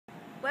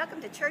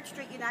Welcome to Church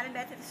Street United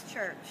Methodist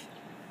Church.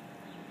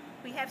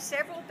 We have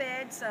several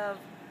beds of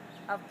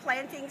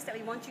plantings that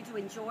we want you to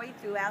enjoy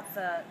throughout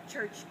the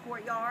church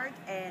courtyard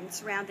and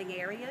surrounding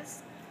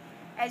areas.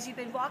 As you've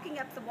been walking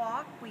up the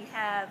walk, we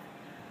have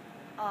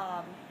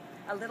a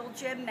little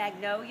gem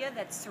magnolia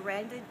that's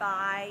surrounded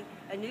by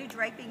a new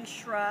draping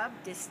shrub,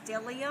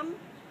 Distilium.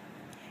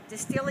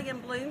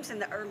 Distilium blooms in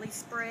the early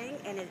spring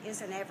and it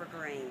is an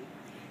evergreen.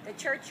 The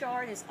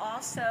churchyard is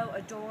also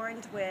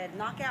adorned with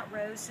knockout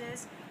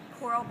roses,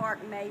 coral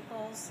bark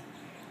maples,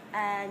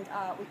 and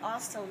we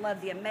also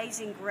love the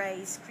amazing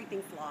grays creeping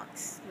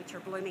phlox, which are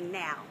blooming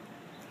now.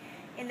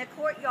 In the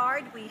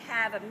courtyard, we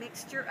have a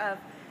mixture of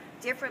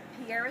different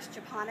Pieris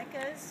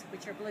japonicas,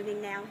 which are blooming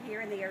now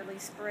here in the early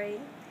spring.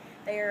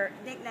 Their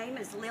nickname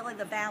is Lily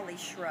the Valley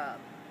shrub.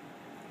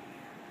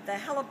 The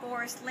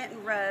Helleborus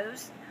Lenten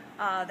rose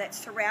that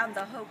surround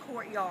the whole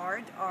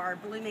courtyard are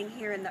blooming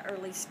here in the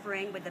early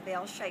spring with the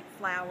bell-shaped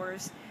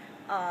flowers.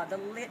 The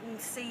Lenten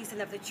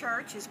season of the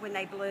church is when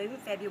they bloom,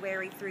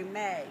 February through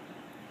May.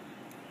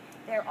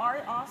 There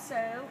are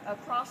also,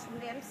 across from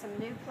them, some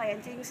new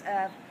plantings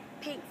of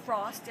pink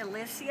frost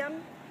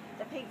Elysium.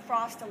 The pink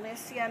frost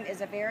Elysium is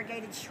a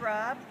variegated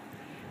shrub.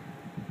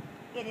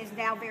 It is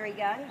now very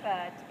young,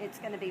 but it's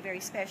going to be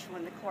very special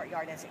in the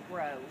courtyard as it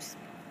grows.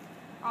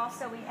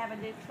 Also, we have a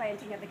new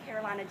planting of the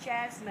Carolina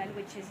jasmine,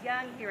 which is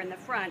young here in the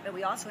front, but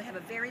we also have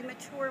a very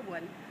mature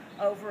one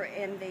over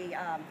in the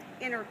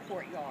inner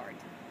courtyard.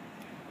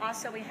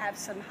 Also, we have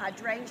some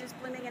hydrangeas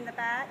blooming in the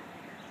back,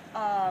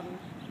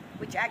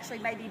 which actually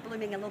may be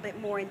blooming a little bit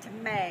more into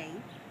May.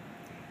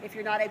 If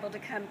you're not able to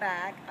come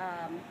back,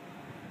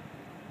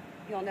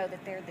 you'll know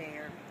that they're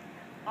there.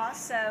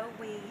 Also,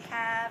 we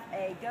have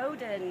a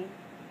golden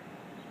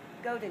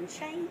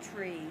chain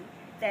tree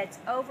that's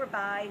over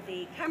by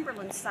the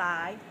Cumberland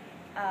side.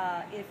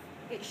 If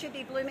it should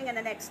be blooming in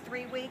the next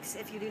 3 weeks.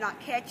 If you do not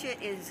catch it,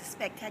 it is a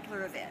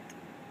spectacular event.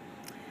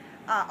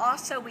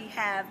 Also, we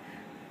have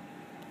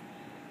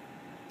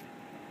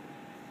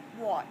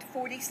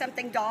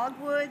 40-something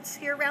dogwoods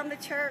here around the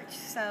church.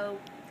 So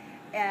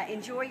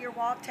enjoy your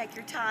walk, take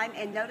your time,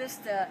 and notice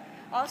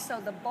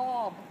also the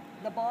bulb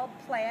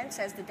plants,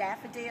 as the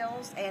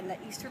daffodils and the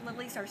Easter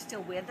lilies are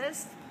still with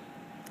us.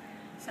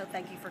 So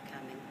thank you for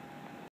coming.